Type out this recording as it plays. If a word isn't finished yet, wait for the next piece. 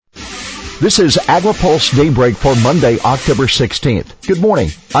This is AgriPulse Daybreak for Monday, October 16th. Good morning.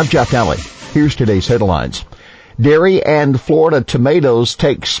 I'm Jeff Daly. Here's today's headlines. Dairy and Florida tomatoes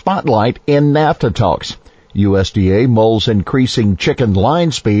take spotlight in NAFTA talks. USDA mulls increasing chicken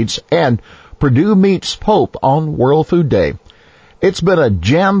line speeds, and Purdue meets hope on World Food Day. It's been a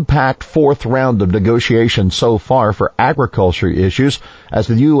jam-packed fourth round of negotiations so far for agriculture issues as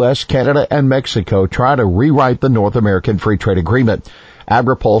the U.S., Canada, and Mexico try to rewrite the North American Free Trade Agreement.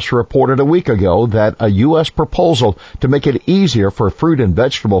 AgriPulse reported a week ago that a U.S. proposal to make it easier for fruit and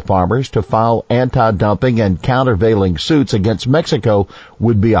vegetable farmers to file anti-dumping and countervailing suits against Mexico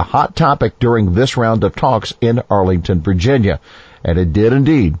would be a hot topic during this round of talks in Arlington, Virginia. And it did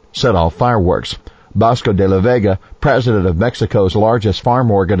indeed set off fireworks. Bosco de la Vega, president of Mexico's largest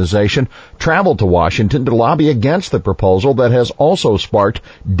farm organization, traveled to Washington to lobby against the proposal that has also sparked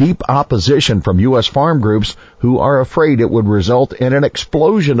deep opposition from U.S. farm groups who are afraid it would result in an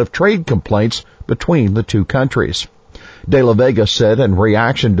explosion of trade complaints between the two countries. De la Vega said in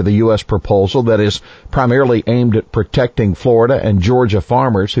reaction to the U.S. proposal that is primarily aimed at protecting Florida and Georgia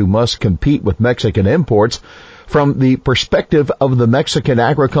farmers who must compete with Mexican imports, from the perspective of the Mexican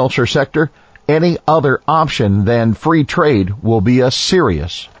agriculture sector, any other option than free trade will be a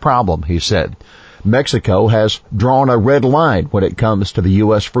serious problem, he said. Mexico has drawn a red line when it comes to the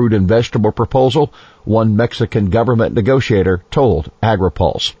U.S. fruit and vegetable proposal, one Mexican government negotiator told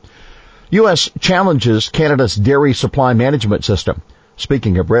AgriPulse. U.S. challenges Canada's dairy supply management system.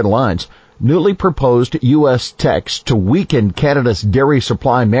 Speaking of red lines, newly proposed U.S. text to weaken Canada's dairy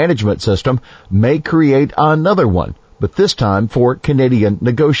supply management system may create another one, but this time for Canadian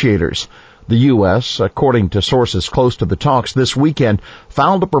negotiators. The U.S., according to sources close to the talks this weekend,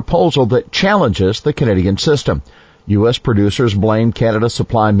 filed a proposal that challenges the Canadian system. U.S. producers blame Canada's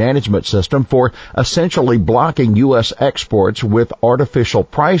supply management system for essentially blocking U.S. exports with artificial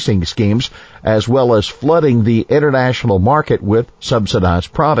pricing schemes, as well as flooding the international market with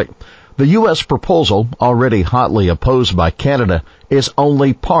subsidized product. The U.S. proposal, already hotly opposed by Canada, is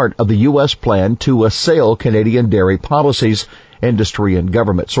only part of the U.S. plan to assail Canadian dairy policies, industry and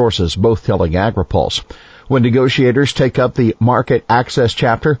government sources both telling AgriPulse. When negotiators take up the market access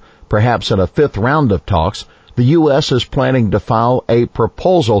chapter, perhaps in a fifth round of talks, the U.S. is planning to file a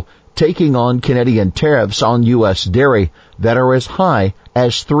proposal taking on Canadian tariffs on U.S. dairy that are as high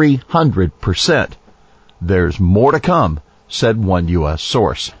as 300%. There's more to come, said one U.S.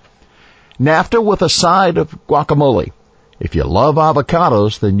 source. NAFTA with a side of guacamole. If you love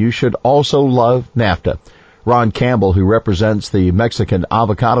avocados, then you should also love NAFTA. Ron Campbell, who represents the Mexican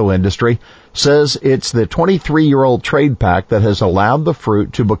avocado industry, says it's the 23-year-old trade pact that has allowed the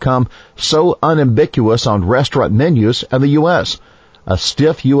fruit to become so unambiguous on restaurant menus in the U.S. A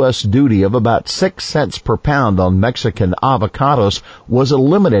stiff U.S. duty of about 6 cents per pound on Mexican avocados was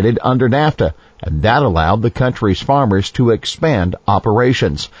eliminated under NAFTA, and that allowed the country's farmers to expand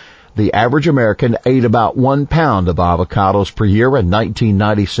operations. The average American ate about 1 pound of avocados per year in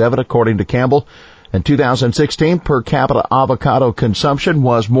 1997, according to Campbell. In 2016, per capita avocado consumption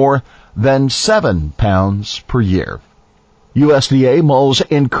was more than 7 pounds per year. USDA mulls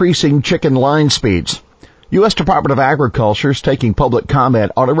increasing chicken line speeds. U.S. Department of Agriculture is taking public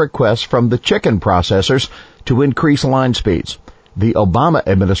comment on a request from the chicken processors to increase line speeds. The Obama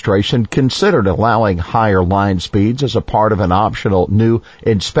administration considered allowing higher line speeds as a part of an optional new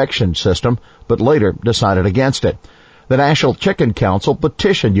inspection system, but later decided against it. The National Chicken Council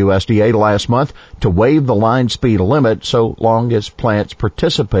petitioned USDA last month to waive the line speed limit so long as plants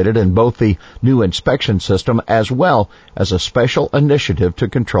participated in both the new inspection system as well as a special initiative to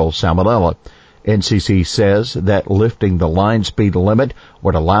control salmonella. NCC says that lifting the line speed limit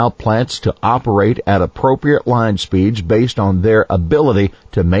would allow plants to operate at appropriate line speeds based on their ability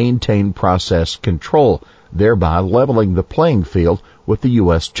to maintain process control, thereby leveling the playing field with the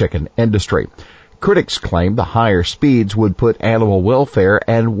U.S. chicken industry. Critics claim the higher speeds would put animal welfare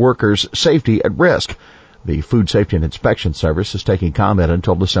and workers' safety at risk. The Food Safety and Inspection Service is taking comment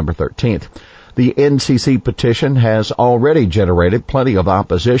until December 13th. The NCC petition has already generated plenty of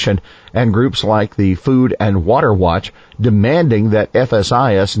opposition, and groups like the Food and Water Watch demanding that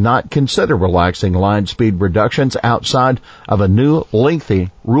FSIS not consider relaxing line speed reductions outside of a new lengthy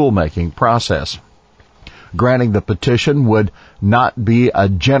rulemaking process. Granting the petition would not be a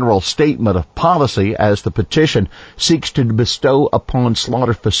general statement of policy, as the petition seeks to bestow upon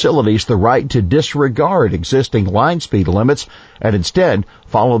slaughter facilities the right to disregard existing line speed limits and instead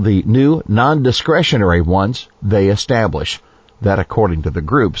follow the new non-discretionary ones they establish. That according to the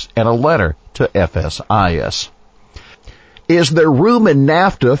groups in a letter to FSIS. Is there room in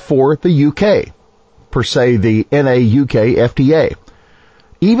NAFTA for the UK? Per se, the NAUK FTA.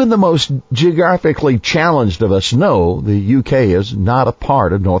 Even the most geographically challenged of us know the UK is not a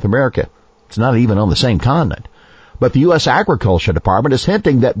part of North America. It's not even on the same continent. But the U.S. Agriculture Department is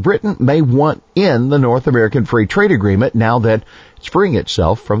hinting that Britain may want in the North American Free Trade Agreement now that it's freeing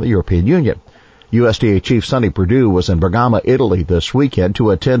itself from the European Union. USDA Chief Sonny Perdue was in Bergamo, Italy this weekend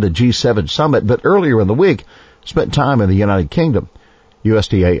to attend a G7 summit, but earlier in the week spent time in the United Kingdom.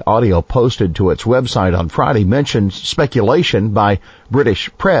 USDA audio posted to its website on Friday mentioned speculation by British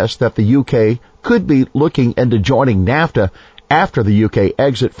press that the UK could be looking into joining NAFTA after the UK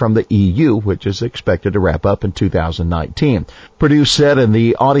exit from the EU, which is expected to wrap up in 2019. Perdue said in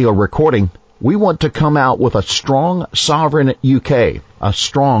the audio recording, "We want to come out with a strong, sovereign UK, a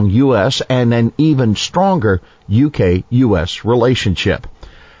strong US, and an even stronger UK-US relationship."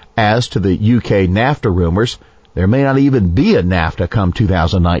 As to the UK NAFTA rumors, there may not even be a NAFTA come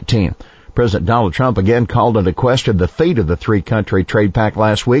 2019. President Donald Trump again called into question the fate of the three-country trade pact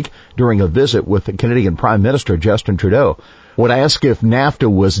last week during a visit with the Canadian Prime Minister Justin Trudeau. When asked if NAFTA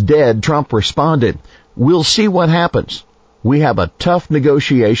was dead, Trump responded, "We'll see what happens. We have a tough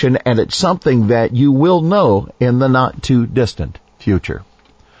negotiation, and it's something that you will know in the not-too-distant future."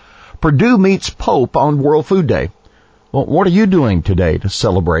 Perdue meets Pope on World Food Day. Well, what are you doing today to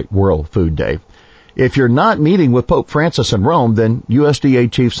celebrate World Food Day? If you're not meeting with Pope Francis in Rome, then USDA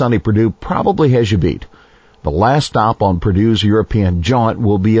Chief Sonny Perdue probably has you beat. The last stop on Perdue's European jaunt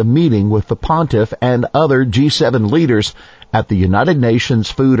will be a meeting with the Pontiff and other G7 leaders at the United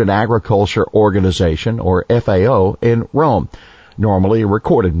Nations Food and Agriculture Organization, or FAO, in Rome. Normally, a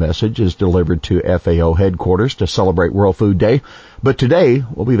recorded message is delivered to FAO headquarters to celebrate World Food Day, but today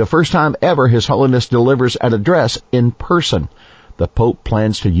will be the first time ever His Holiness delivers an address in person. The Pope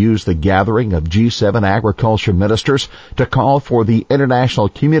plans to use the gathering of G7 agriculture ministers to call for the international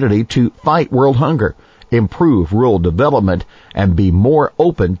community to fight world hunger, improve rural development, and be more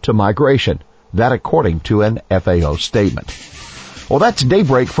open to migration. That according to an FAO statement. Well, that's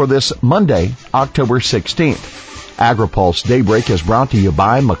Daybreak for this Monday, October 16th. AgriPulse Daybreak is brought to you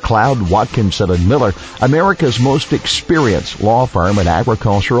by McLeod, Watkinson & Miller, America's most experienced law firm in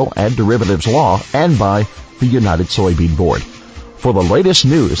agricultural and derivatives law, and by the United Soybean Board. For the latest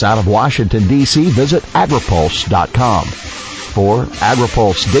news out of Washington, D.C., visit agripulse.com. For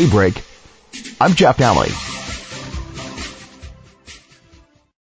AgriPulse Daybreak, I'm Jeff Daly.